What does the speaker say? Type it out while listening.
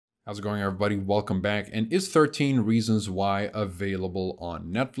How's it going, everybody? Welcome back. And is 13 Reasons Why available on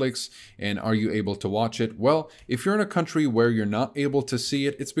Netflix? And are you able to watch it? Well, if you're in a country where you're not able to see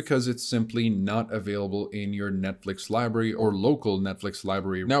it, it's because it's simply not available in your Netflix library or local Netflix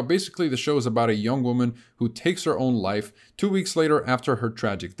library. Now, basically, the show is about a young woman who takes her own life. 2 weeks later, after her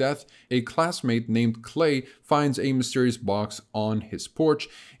tragic death, a classmate named Clay finds a mysterious box on his porch,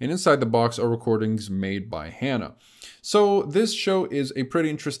 and inside the box are recordings made by Hannah. So this show is a pretty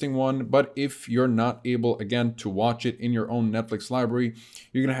interesting one, but if you're not able, again, to watch it in your own Netflix library,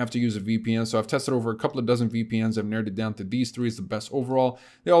 you're going to have to use a VPN. So I've tested over a couple of dozen VPNs. I've narrowed it down to these three as the best overall.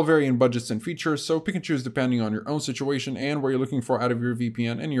 They all vary in budgets and features, so pick and choose depending on your own situation and what you're looking for out of your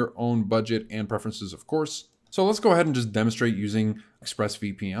VPN and your own budget and preferences, of course. So let's go ahead and just demonstrate using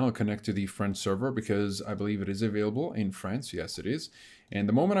ExpressVPN. I'll connect to the French server because I believe it is available in France. Yes, it is. And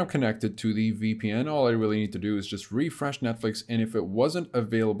the moment I'm connected to the VPN, all I really need to do is just refresh Netflix. And if it wasn't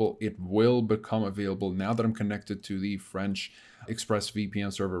available, it will become available now that I'm connected to the French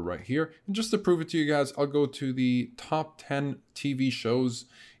ExpressVPN server right here. And just to prove it to you guys, I'll go to the top 10 TV shows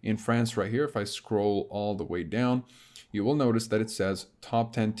in France right here. If I scroll all the way down, you will notice that it says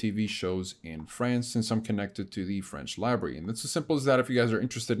top 10 TV shows in France since I'm connected to the French library. And it's as simple as that. If you guys are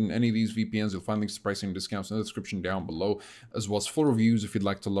interested in any of these VPNs, you'll find links to pricing and discounts in the description down below, as well as full reviews if you'd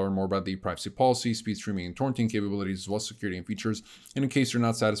like to learn more about the privacy policy, speed streaming and torrenting capabilities, as well as security and features. And in case you're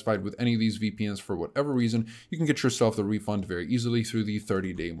not satisfied with any of these VPNs for whatever reason, you can get yourself the refund very easily through the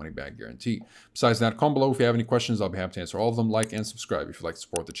 30-day money-back guarantee. Besides that, comment below if you have any questions. I'll be happy to answer all of them. Like and subscribe if you'd like to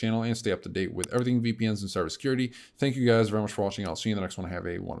support the channel and stay up to date with everything VPNs and cybersecurity. Thank you guys very much for watching. I'll see you in the next one. Have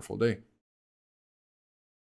a wonderful day.